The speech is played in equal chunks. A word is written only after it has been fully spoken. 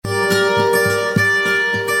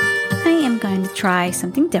try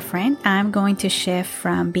something different. I'm going to shift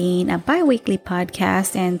from being a bi-weekly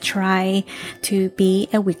podcast and try to be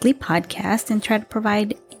a weekly podcast and try to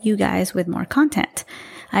provide you guys with more content.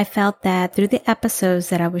 I felt that through the episodes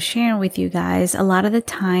that I was sharing with you guys, a lot of the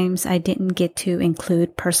times I didn't get to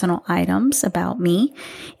include personal items about me.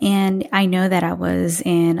 And I know that I was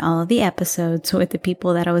in all of the episodes with the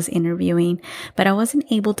people that I was interviewing, but I wasn't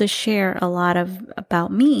able to share a lot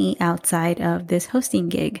about me outside of this hosting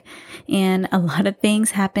gig. And a lot of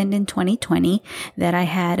things happened in 2020 that I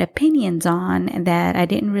had opinions on that I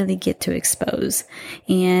didn't really get to expose.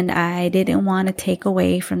 And I didn't want to take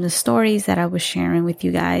away from the stories that I was sharing with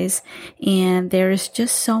you guys. And there's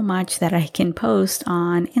just so much that I can post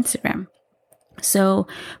on Instagram. So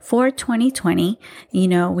for 2020,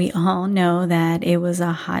 we all know that it was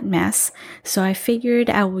a hot mess. So I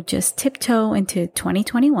figured I would just tiptoe into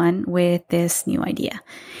 2021 with this new idea.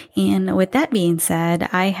 And with that being said,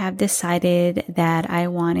 I have decided that I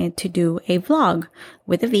wanted to do a vlog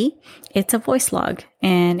with a V. It's a voice log,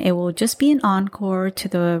 and it will just be an encore to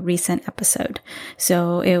the recent episode.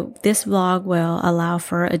 So this vlog will allow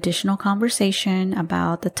for additional conversation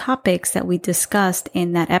about the topics that we discussed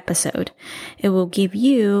in that episode. It will give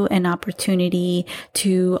you an opportunity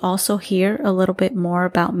to also hear a little bit more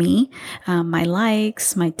about me, my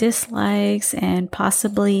likes, my dislikes, and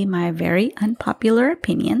possibly my very unpopular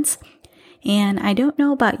opinions. And I don't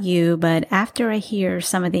know about you, but after I hear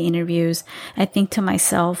some of the interviews, I think to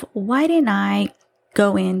myself, why didn't I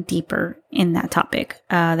go in deeper in that topic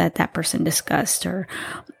that person discussed? Or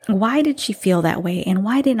why did she feel that way? And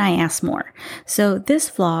why didn't I ask more? So this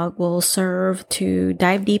vlog will serve to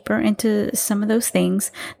dive deeper into some of those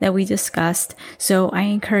things that we discussed. So I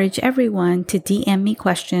encourage everyone to DM me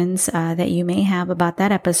questions that you may have about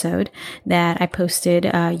that episode that I posted.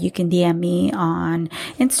 You can DM me on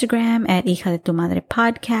Instagram at Hija de tu Madre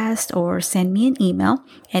Podcast, or send me an email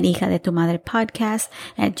at hija de tu madre podcast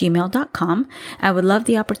at gmail.com. I would love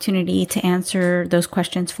the opportunity to answer those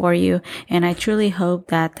questions for you. And I truly hope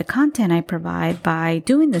that the content I provide by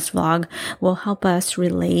doing this vlog will help us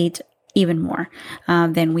relate even more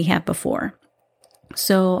than we have before.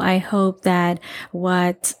 So I hope that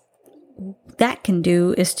what that can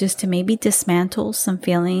do is just to maybe dismantle some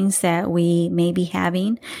feelings that we may be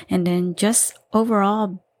having, and then just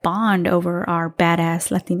overall bond over our badass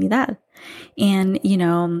Latinidad. And,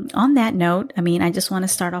 on that note, I just want to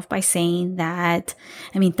start off by saying that,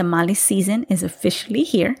 tamales season is officially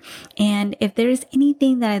here. And if there is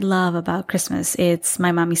anything that I love about Christmas, it's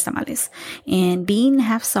my mami's tamales. And being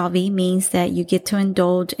half Savi means that you get to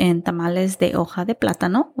indulge in tamales de hoja de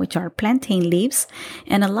plátano, which are plantain leaves.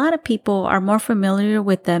 And a lot of people are more familiar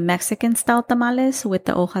with the Mexican style tamales with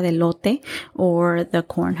the hoja de lote, or the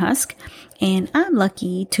corn husk. And I'm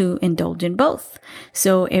lucky to indulge in both.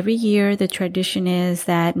 So every year, the tradition is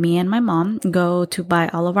that me and my mom go to buy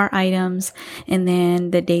all of our items. And then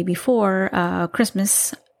the day before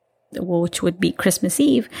Christmas, which would be Christmas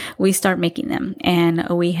Eve, we start making them. And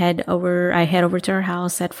I head over to our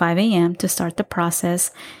house at 5 a.m. to start the process.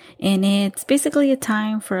 And it's basically a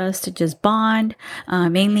time for us to just bond.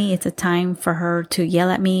 Mainly it's a time for her to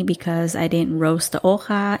yell at me because I didn't roast the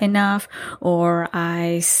hoja enough, or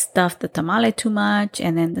I stuffed the tamale too much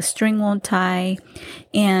and then the string won't tie.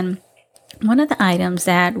 And one of the items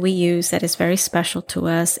that we use that is very special to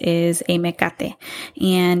us is a mecate.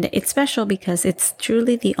 And it's special because it's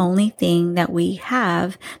truly the only thing that we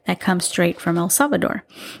have that comes straight from El Salvador.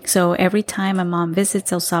 So every time my mom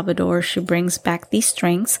visits El Salvador, she brings back these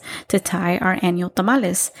strings to tie our annual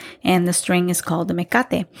tamales. And the string is called the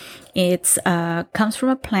mecate. It's comes from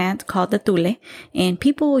a plant called the tule, and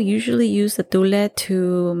people usually use the tule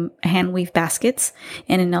to hand weave baskets.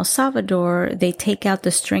 And in El Salvador, they take out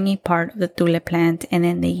the stringy part of the tule plant and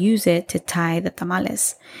then they use it to tie the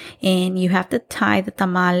tamales. And you have to tie the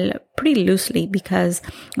tamal pretty loosely because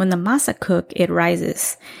when the masa cook, it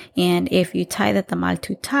rises. And if you tie the tamal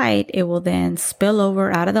too tight, it will then spill over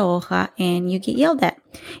out of the hoja and you get yelled at.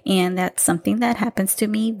 And that's something that happens to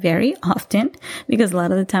me very often because a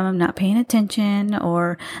lot of the time I'm not paying attention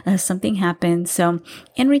or something happens. So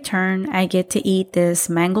in return, I get to eat this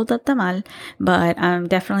mangled up tamal, but I'm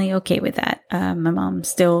definitely okay with that. My mom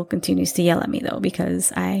still continues to yell at me though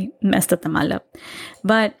because I messed the tamal up.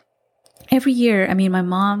 But every year, I mean, my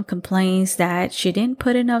mom complains that she didn't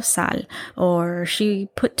put enough sal or she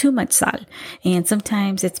put too much sal. And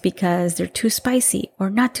sometimes it's because they're too spicy or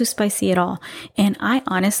not too spicy at all. And I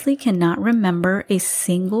honestly cannot remember a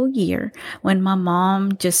single year when my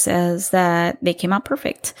mom just says that they came out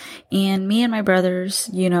perfect. And me and my brothers,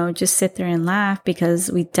 just sit there and laugh because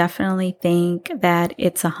we definitely think that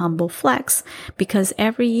it's a humble flex because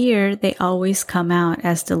every year they always come out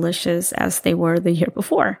as delicious as they were the year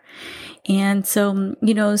before. And so,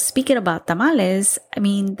 speaking about tamales, I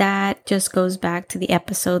mean, that just goes back to the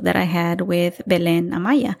episode that I had with Belen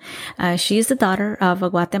Amaya. She is the daughter of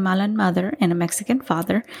a Guatemalan mother and a Mexican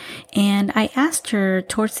father. And I asked her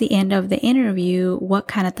towards the end of the interview what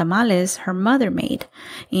kind of tamales her mother made.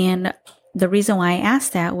 And the reason why I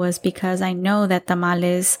asked that was because I know that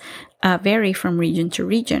tamales vary from region to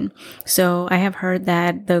region. So I have heard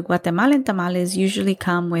that the Guatemalan tamales usually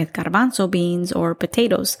come with garbanzo beans or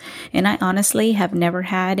potatoes. And I honestly have never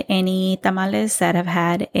had any tamales that have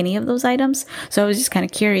had any of those items. So I was just kind of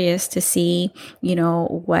curious to see,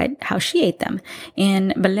 how she ate them.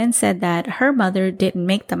 And Belen said that her mother didn't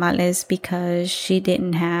make tamales because she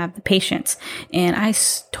didn't have the patience. And I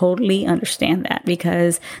totally understand that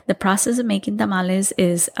because the process of making tamales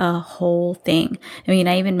is a whole thing. I mean,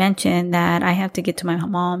 I even mentioned that I have to get to my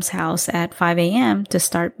mom's house at 5 a.m. to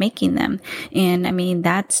start making them. And I mean,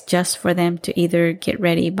 that's just for them to either get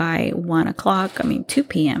ready by 1 o'clock, 2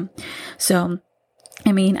 p.m. So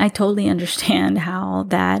I mean, I totally understand how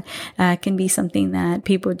that can be something that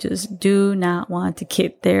people just do not want to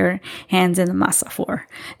get their hands in the masa for.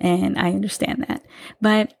 And I understand that.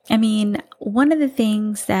 But I mean, one of the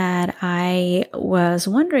things that I was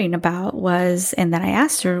wondering about was, and that I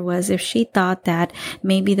asked her was if she thought that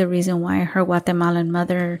maybe the reason why her Guatemalan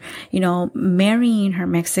mother, marrying her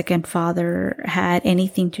Mexican father had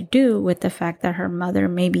anything to do with the fact that her mother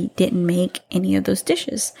maybe didn't make any of those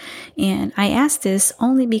dishes. And I asked this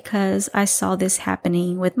only because I saw this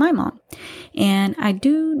happening with my mom. And I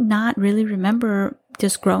do not really remember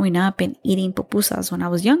just growing up and eating pupusas when I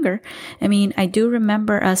was younger. I mean, I do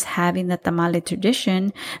remember us having the tamale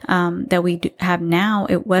tradition that we have now.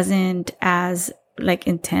 It wasn't as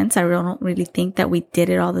intense. I don't really think that we did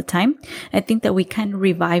it all the time. I think that we kind of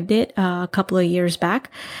revived it a couple of years back.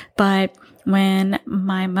 But when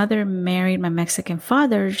my mother married my Mexican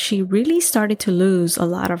father, she really started to lose a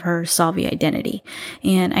lot of her Salvi identity.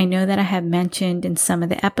 And I know that I have mentioned in some of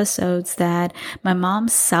the episodes that my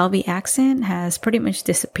mom's Salvi accent has pretty much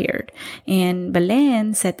disappeared. And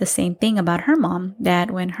Belen said the same thing about her mom, that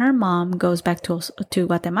when her mom goes back to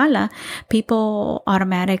Guatemala, people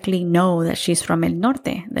automatically know that she's from El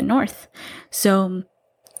Norte, the North. So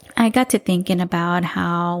I got to thinking about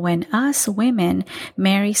how when us women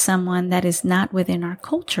marry someone that is not within our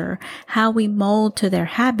culture, how we mold to their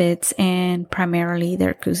habits and primarily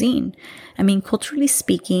their cuisine. I mean, culturally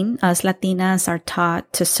speaking, us Latinas are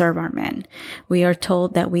taught to serve our men. We are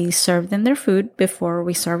told that we serve them their food before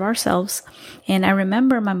we serve ourselves. And I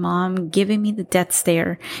remember my mom giving me the death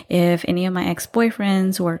stare if any of my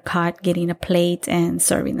ex-boyfriends were caught getting a plate and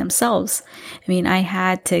serving themselves. I mean, I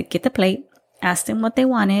had to get the plate, ask them what they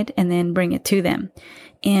wanted, and then bring it to them.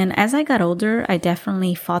 And as I got older, I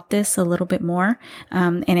definitely fought this a little bit more,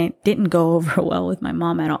 and it didn't go over well with my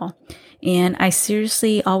mom at all. And I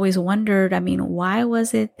seriously always wondered, why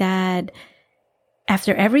was it that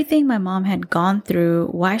after everything my mom had gone through,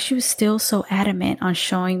 why she was still so adamant on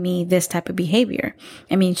showing me this type of behavior?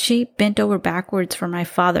 She bent over backwards for my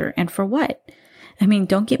father, and for what?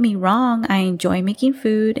 Don't get me wrong, I enjoy making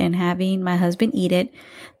food and having my husband eat it.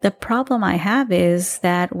 The problem I have is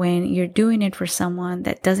that when you're doing it for someone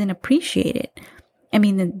that doesn't appreciate it,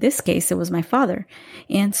 in this case, it was my father.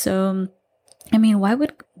 And so, why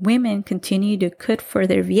would women continue to cook for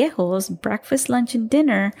their viejos breakfast, lunch, and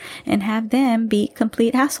dinner and have them be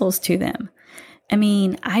complete assholes to them?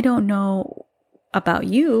 I don't know about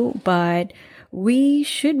you, but we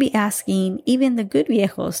should be asking even the good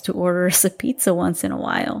viejos to order us a pizza once in a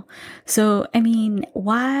while. So,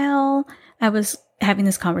 while I was having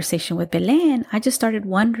this conversation with Belen, I just started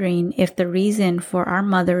wondering if the reason for our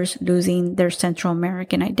mothers losing their Central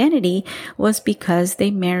American identity was because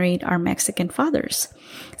they married our Mexican fathers.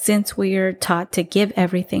 Since we are taught to give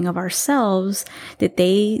everything of ourselves, did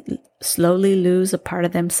they slowly lose a part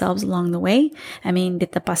of themselves along the way?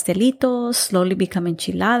 Did the pastelitos slowly become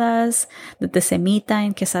enchiladas? Did the semita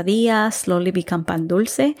and quesadilla slowly become pan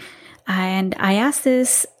dulce? And I asked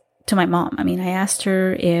this to my mom. I mean, I asked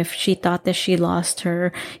her if she thought that she lost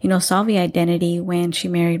her, Salvi identity when she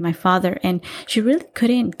married my father. And she really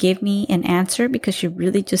couldn't give me an answer because she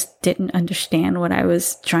really just didn't understand what I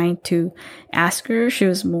was trying to ask her. She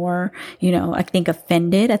was more, I think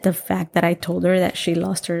offended at the fact that I told her that she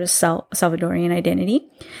lost her Salvadorian identity.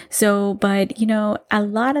 So, but, a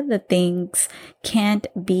lot of the things can't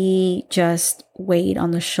be just weighed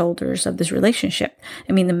on the shoulders of this relationship.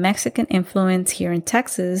 I mean, the Mexican influence here in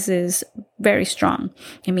Texas is very strong.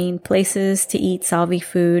 I mean, places to eat Salvi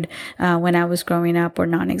food when I was growing up were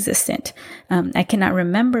non-existent. I cannot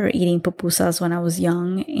remember eating pupusas when I was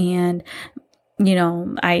young, and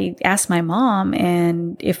I asked my mom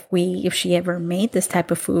and if she ever made this type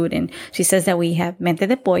of food, and she says that we have mente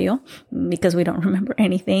de pollo because we don't remember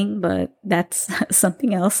anything, but that's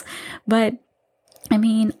something else. But I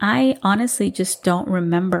mean, I honestly just don't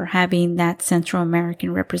remember having that Central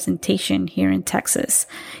American representation here in Texas.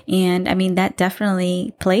 And I mean, that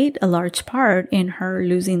definitely played a large part in her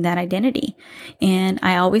losing that identity. And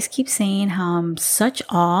I always keep saying how I'm such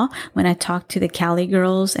awe when I talk to the Cali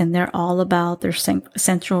girls and they're all about their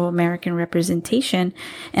Central American representation.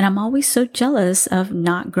 And I'm always so jealous of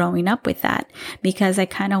not growing up with that, because I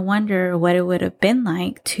kind of wonder what it would have been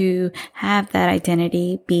like to have that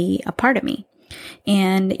identity be a part of me.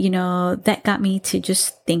 And, that got me to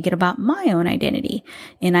just thinking about my own identity.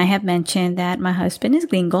 And I have mentioned that my husband is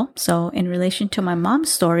gringo. So in relation to my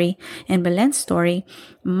mom's story and Belen's story,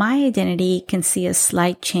 my identity can see a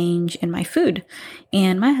slight change in my food.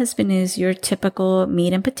 And my husband is your typical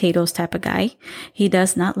meat and potatoes type of guy. He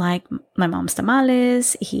does not like my mom's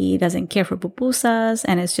tamales. He doesn't care for pupusas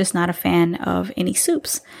and is just not a fan of any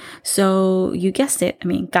soups. So you guessed it. I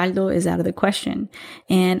mean, caldo is out of the question.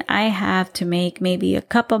 And I have to make maybe a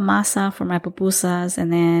cup of masa for my pupusas,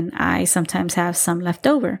 and then I sometimes have some left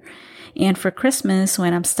over. And for Christmas,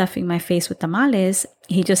 when I'm stuffing my face with tamales,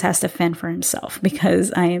 he just has to fend for himself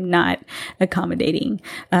because I am not accommodating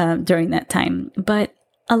during that time. But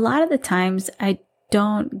a lot of the times I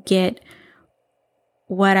don't get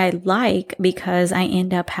what I like because I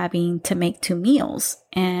end up having to make 2 meals.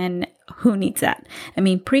 And who needs that? I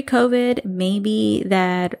mean, pre-COVID, maybe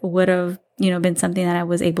that would have been something that I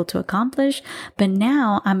was able to accomplish. But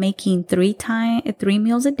now I'm making 3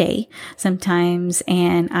 meals a day sometimes,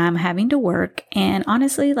 and I'm having to work. And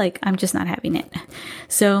honestly, I'm just not having it.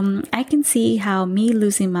 So I can see how me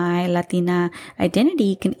losing my Latina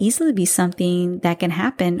identity can easily be something that can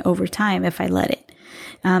happen over time if I let it.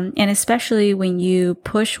 And especially when you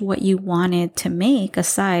push what you wanted to make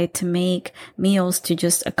aside to make meals to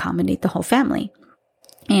just accommodate the whole family.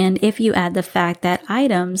 And if you add the fact that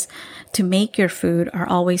items to make your food are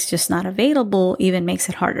always just not available, even makes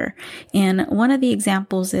it harder. And one of the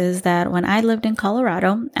examples is that when I lived in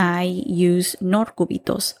Colorado, I used Nor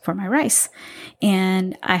cubitos for my rice.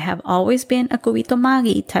 And I have always been a cubito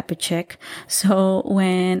Maggi type of chick. So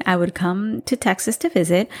when I would come to Texas to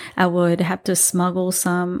visit, I would have to smuggle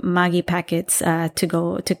some Maggi packets to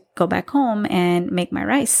go back home and make my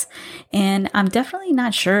rice. And I'm definitely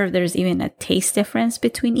not sure if there's even a taste difference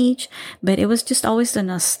between each, but it was just always the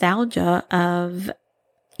nostalgia of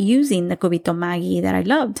using the cubito Maggi that I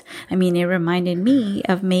loved. I mean, it reminded me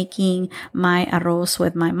of making my arroz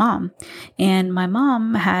with my mom. And my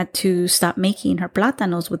mom had to stop making her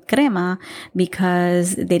plátanos with crema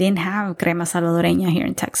because they didn't have crema salvadoreña here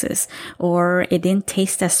in Texas, or it didn't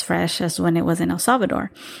taste as fresh as when it was in El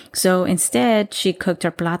Salvador. So instead, she cooked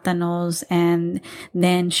her plátanos and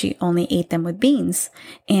then she only ate them with beans.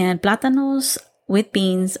 And plátanos with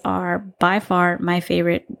beans are by far my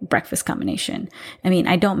favorite breakfast combination. I mean,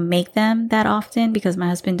 I don't make them that often because my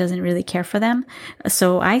husband doesn't really care for them.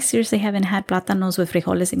 So I seriously haven't had plátanos with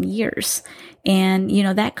frijoles in years. And,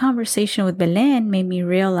 that conversation with Belen made me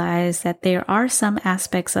realize that there are some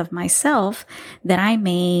aspects of myself that I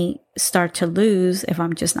may start to lose if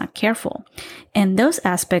I'm just not careful. And those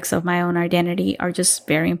aspects of my own identity are just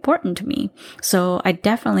very important to me. So I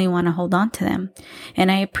definitely want to hold on to them.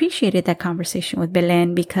 And I appreciated that conversation with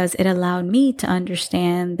Belen because it allowed me to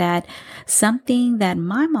understand that something that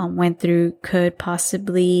my mom went through could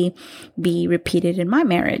possibly be repeated in my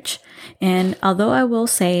marriage. And although I will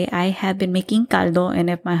say I have been making caldo, and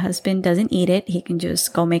if my husband doesn't eat it, he can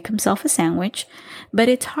just go make himself a sandwich. But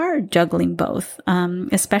it's hard juggling both,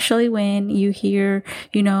 especially when you hear,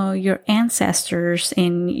 your ancestors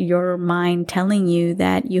in your mind telling you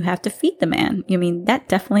that you have to feed the man. I mean, that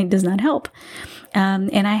definitely does not help.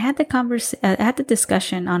 And I had the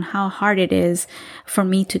discussion on how hard it is for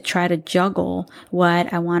me to try to juggle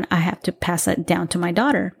what I want. I have to pass it down to my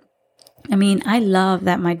daughter. I mean, I love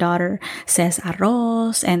that my daughter says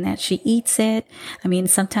arroz and that she eats it. I mean,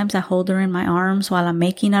 sometimes I hold her in my arms while I'm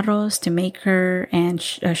making arroz to make her and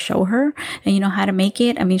show her, and how to make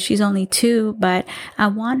it. I mean, she's only 2, but I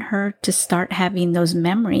want her to start having those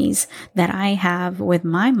memories that I have with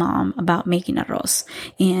my mom about making arroz.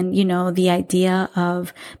 And, the idea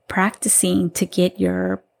of practicing to get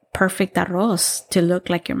your perfect arroz to look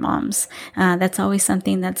like your mom's. That's always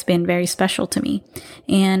something that's been very special to me.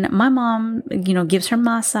 And my mom, gives her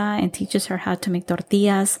masa and teaches her how to make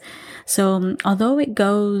tortillas. So although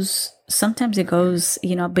sometimes it goes,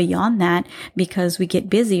 beyond that because we get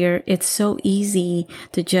busier, it's so easy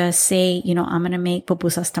to just say, I'm going to make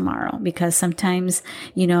pupusas tomorrow, because sometimes,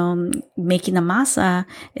 making the masa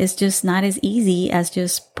is just not as easy as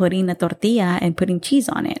just putting a tortilla and putting cheese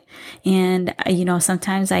on it. And,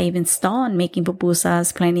 sometimes I even stall on making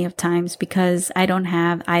pupusas plenty of times because I don't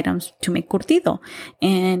have items to make curtido,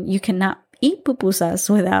 and you cannot eat pupusas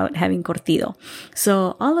without having curtido.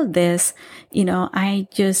 So all of this, I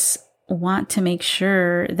just want to make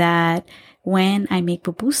sure that when I make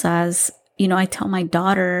pupusas, I tell my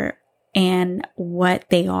daughter and what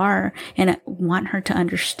they are, and I want her to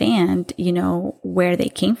understand, where they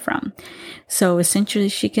came from. So essentially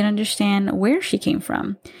she can understand where she came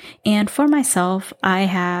from. And for myself, I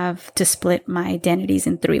have to split my identities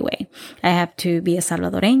in 3 ways. I have to be a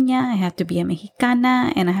Salvadoreña, I have to be a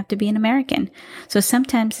Mexicana, and I have to be an American. So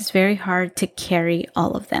sometimes it's very hard to carry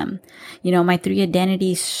all of them. My 3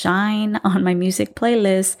 identities shine on my music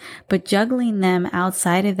playlist, but juggling them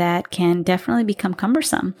outside of that can definitely become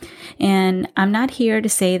cumbersome. And I'm not here to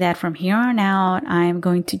say that from here on out, I'm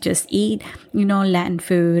going to just eat, Latin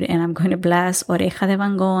food, and I'm going to bless Oreja de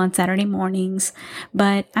Van Gogh on Saturday mornings,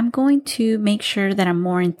 but I'm going to make sure that I'm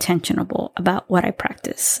more intentional about what I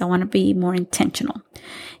practice. I want to be more intentional.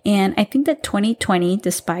 And I think that 2020,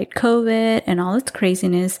 despite COVID and all its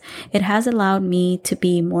craziness, it has allowed me to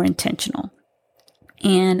be more intentional.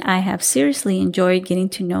 And I have seriously enjoyed getting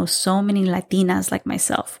to know so many Latinas like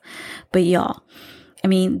myself. But y'all,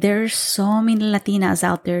 there's so many Latinas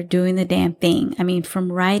out there doing the damn thing.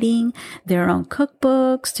 From writing their own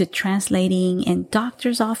cookbooks to translating in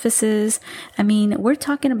doctor's offices. We're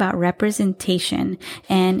talking about representation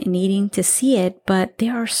and needing to see it, but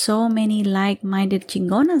there are so many like-minded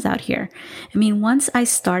chingonas out here. Once I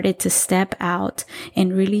started to step out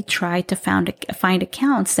and really try to find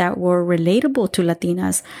accounts that were relatable to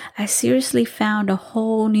Latinas, I seriously found a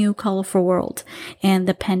whole new colorful world. And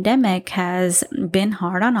the pandemic has been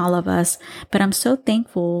hard on all of us, but I'm so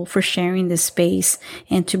thankful for sharing this space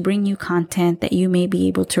and to bring you content that you may be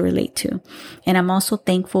able to relate to. And I'm also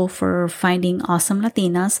thankful for finding awesome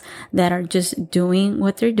Latinas that are just doing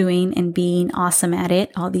what they're doing and being awesome at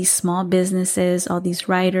it. All these small businesses, all these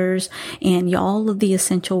writers, and all of the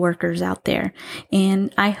essential workers out there.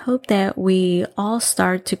 And I hope that we all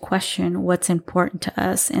start to question what's important to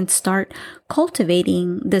us and start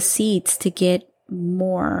cultivating the seeds to get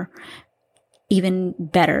more even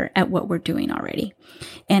better at what we're doing already.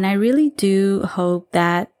 And I really do hope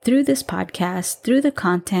that through this podcast, through the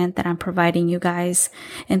content that I'm providing you guys,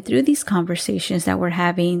 and through these conversations that we're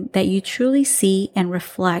having, that you truly see and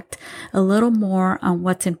reflect a little more on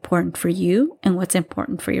what's important for you and what's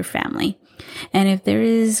important for your family. And if there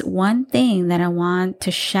is one thing that I want to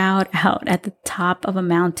shout out at the top of a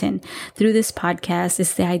mountain through this podcast,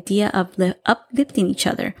 is the idea of uplifting each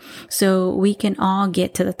other so we can all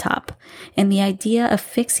get to the top. And the idea of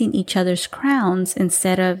fixing each other's crowns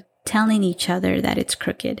instead of telling each other that it's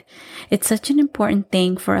crooked. It's such an important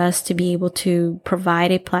thing for us to be able to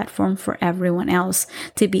provide a platform for everyone else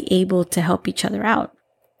to be able to help each other out.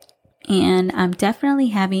 And I'm definitely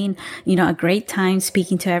having, a great time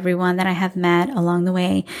speaking to everyone that I have met along the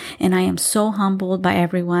way. And I am so humbled by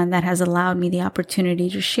everyone that has allowed me the opportunity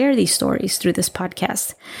to share these stories through this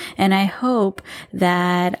podcast. And I hope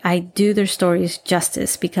that I do their stories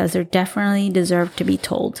justice, because they definitely deserve to be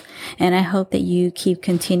told. And I hope that you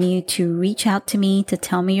continue to reach out to me to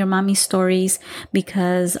tell me your mommy stories,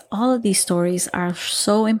 because all of these stories are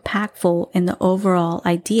so impactful in the overall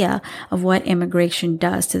idea of what immigration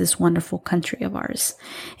does to this wonderful country of ours.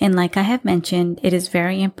 And like I have mentioned, it is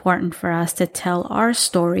very important for us to tell our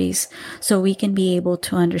stories so we can be able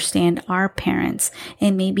to understand our parents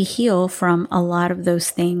and maybe heal from a lot of those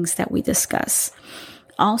things that we discuss.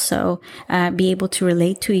 also be able to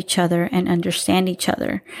relate to each other and understand each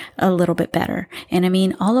other a little bit better. And I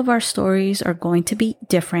mean, all of our stories are going to be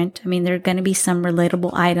different. I mean, there are going to be some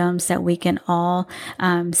relatable items that we can all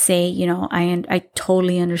say, you know, I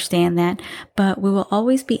totally understand that, but we will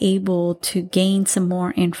always be able to gain some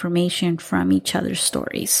more information from each other's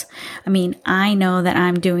stories. I mean, I know that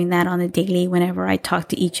I'm doing that on the daily. Whenever I talk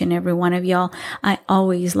to each and every one of y'all, I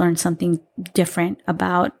always learn something different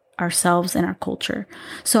about ourselves and our culture.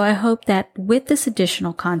 So I hope that with this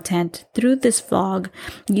additional content through this vlog,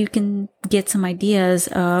 you can get some ideas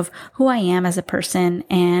of who I am as a person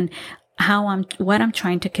and what I'm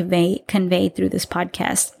trying to convey through this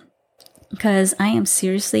podcast. Because I am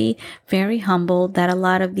seriously very humbled that a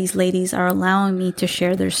lot of these ladies are allowing me to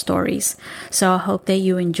share their stories. So I hope that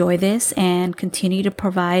you enjoy this and continue to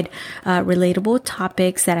provide relatable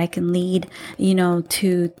topics that I can lead, you know,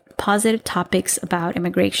 to positive topics about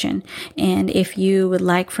immigration. And if you would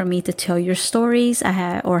like for me to tell your stories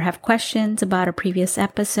or have questions about a previous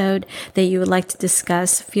episode that you would like to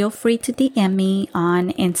discuss, feel free to DM me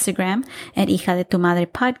on Instagram at Hija de Tu Madre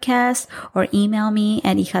Podcast or email me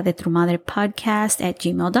at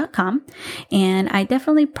hijadetrumadrepodcast@gmail.com. And I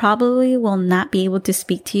definitely probably will not be able to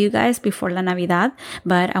speak to you guys before La Navidad,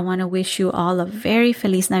 but I want to wish you all a very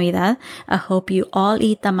Feliz Navidad. I hope you all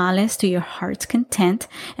eat tamales to your heart's content.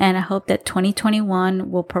 And I hope that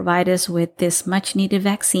 2021 will provide us with this much needed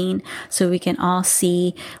vaccine so we can all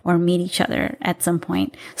see or meet each other at some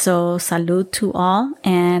point. So salud to all,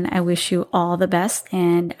 and I wish you all the best,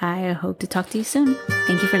 and I hope to talk to you soon.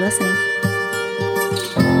 Thank you for listening.